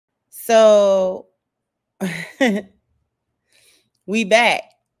So we back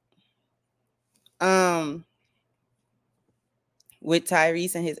with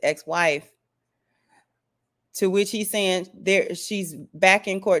Tyrese and his ex-wife, to which he's saying she's back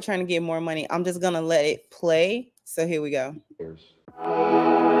in court trying to get more money. I'm just gonna let it play. So here we go.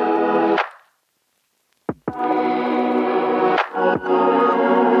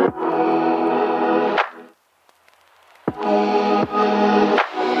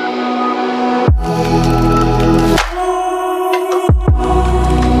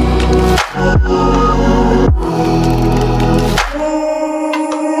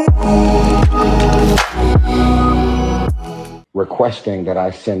 Requesting that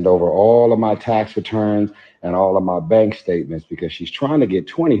I send over all of my tax returns and all of my bank statements because she's trying to get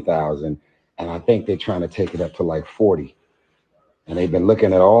 20,000, and I think they're trying to take it up to like 40. And they've been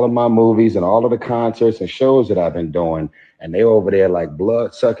looking at all of my movies and all of the concerts and shows that I've been doing, and they're over there like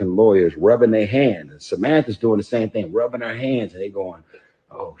blood-sucking lawyers rubbing their hands. And Samantha's doing the same thing, rubbing her hands, and they're going,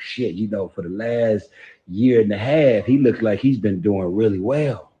 oh shit, you know, for the last year and a half, he looks like he's been doing really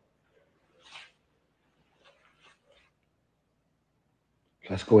well.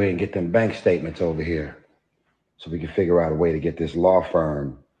 Let's go ahead and get them bank statements over here so we can figure out a way to get this law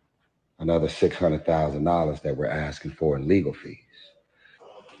firm another $600,000 that we're asking for in legal fees.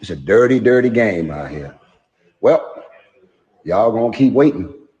 It's a dirty, dirty game out here. Well, y'all gonna keep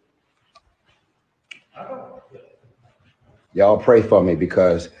waiting. Y'all pray for me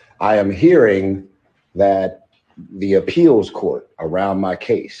because I am hearing that the appeals court around my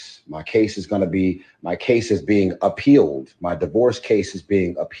case is being appealed. My divorce case is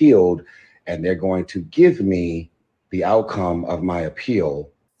being appealed, and they're going to give me the outcome of my appeal.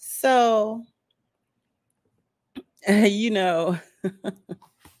 So, you know,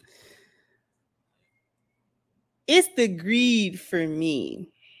 it's the greed for me.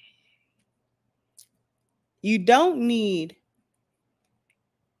 You don't need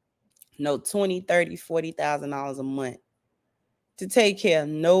no $20,000, $30,000, $40,000 a month to take care of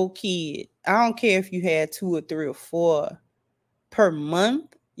no kid. I don't care if you had 2 or 3 or 4 per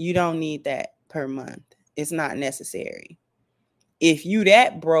month. You don't need that per month. It's not necessary. If you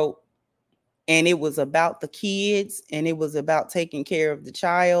that broke and it was about the kids and it was about taking care of the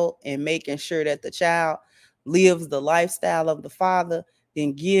child and making sure that the child lives the lifestyle of the father,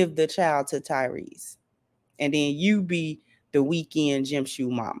 then give the child to Tyrese. And then you be the weekend gym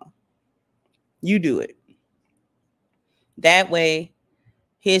shoe mama. You do it. That way,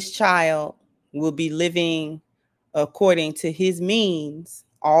 his child will be living according to his means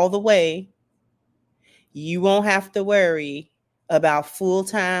all the way. You won't have to worry about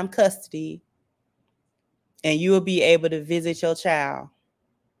full-time custody, and you will be able to visit your child.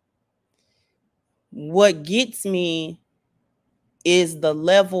 What gets me is the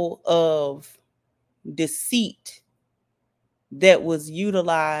level of deceit that was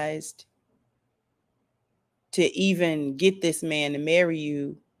utilized to even get this man to marry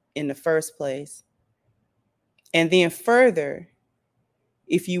you in the first place. And then further,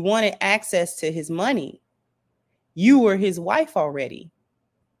 if you wanted access to his money, you were his wife already.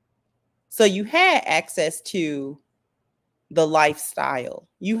 So you had access to the lifestyle.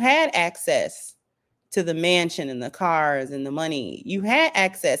 You had access to the mansion and the cars and the money. You had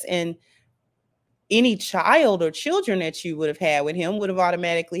access, and any child or children that you would have had with him would have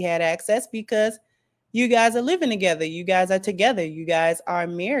automatically had access because you guys are living together. You guys are together. You guys are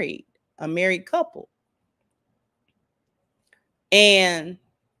married, a married couple. And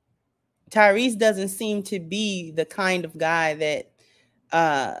Tyrese doesn't seem to be the kind of guy that,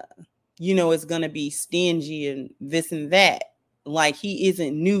 is going to be stingy and this and that. Like, he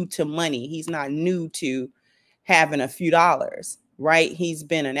isn't new to money. He's not new to having a few dollars, right? He's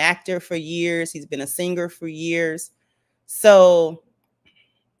been an actor for years. He's been a singer for years. So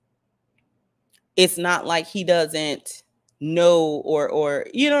it's not like he doesn't know or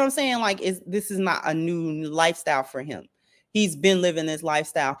you know what I'm saying? Like, this is not a new lifestyle for him. He's been living this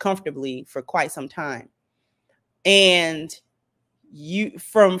lifestyle comfortably for quite some time. And you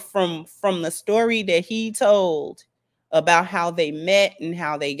from the story that he told about how they met and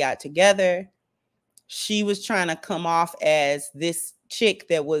how they got together, she was trying to come off as this chick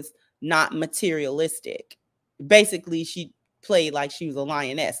that was not materialistic. Basically, she played like she was a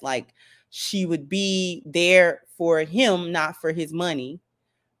lioness. Like, she would be there for him, not for his money.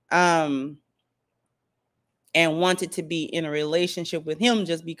 And wanted to be in a relationship with him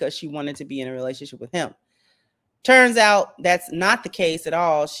just because she wanted to be in a relationship with him. Turns out that's not the case at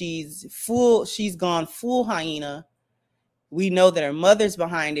all. She's gone full hyena. We know that her mother's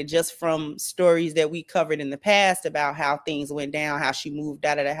behind it just from stories that we covered in the past about how things went down, how she moved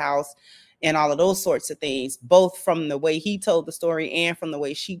out of the house and all of those sorts of things, both from the way he told the story and from the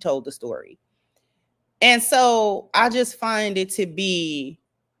way she told the story. And so I just find it to be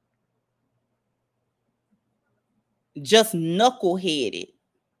just knuckleheaded.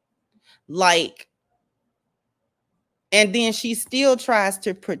 Like, and then she still tries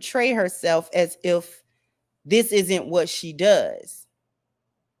to portray herself as if this isn't what she does.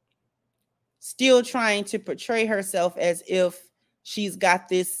 Still trying to portray herself as if she's got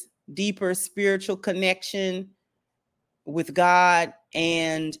this deeper spiritual connection with God,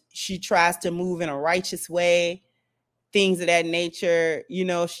 and she tries to move in a righteous way, things of that nature. You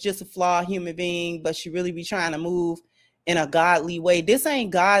know, she's just a flawed human being, but she really be trying to move in a godly way. This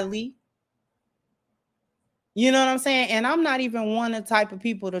ain't godly. You know what I'm saying? And I'm not even one of the type of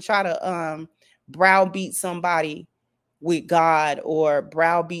people to try to browbeat somebody with God or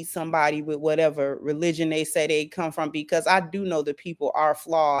browbeat somebody with whatever religion they say they come from, because I do know that people are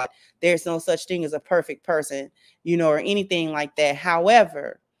flawed. There's no such thing as a perfect person, you know, or anything like that.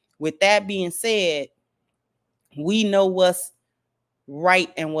 However, with that being said, we know what's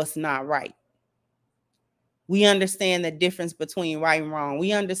right and what's not right. We understand the difference between right and wrong.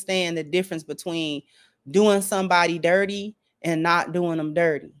 We understand the difference between doing somebody dirty and not doing them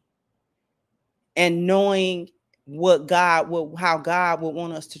dirty. And knowing what God will, how God would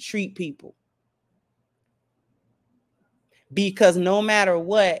want us to treat people. Because no matter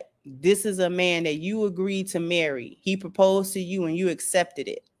what, this is a man that you agreed to marry. He proposed to you and you accepted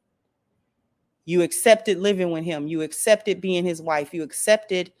it. You accepted living with him. You accepted being his wife. You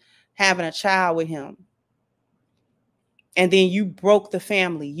accepted having a child with him. And then you broke the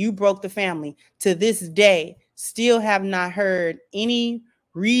family. You broke the family. To this day, still have not heard any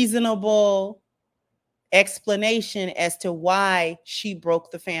reasonable explanation as to why she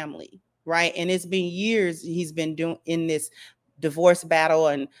broke the family, right? And it's been years he's been doing in this divorce battle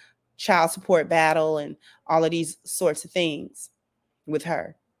and child support battle and all of these sorts of things with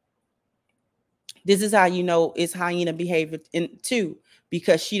her. This is how you know it's hyena behavior too,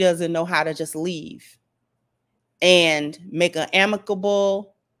 because she doesn't know how to just leave and make an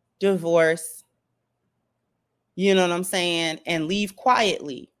amicable divorce, you know what I'm saying, and leave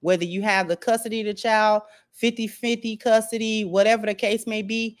quietly. Whether you have the custody of the child, 50-50 custody, whatever the case may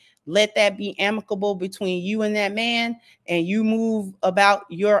be, let that be amicable between you and that man, and you move about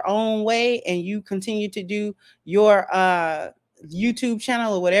your own way, and you continue to do your YouTube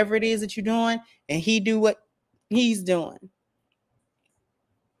channel or whatever it is that you're doing, and he do what he's doing.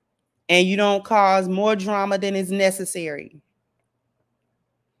 And you don't cause more drama than is necessary.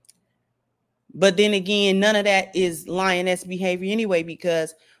 But then again, none of that is lioness behavior anyway,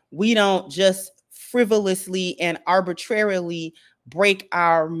 because we don't just frivolously and arbitrarily break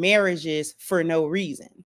our marriages for no reason.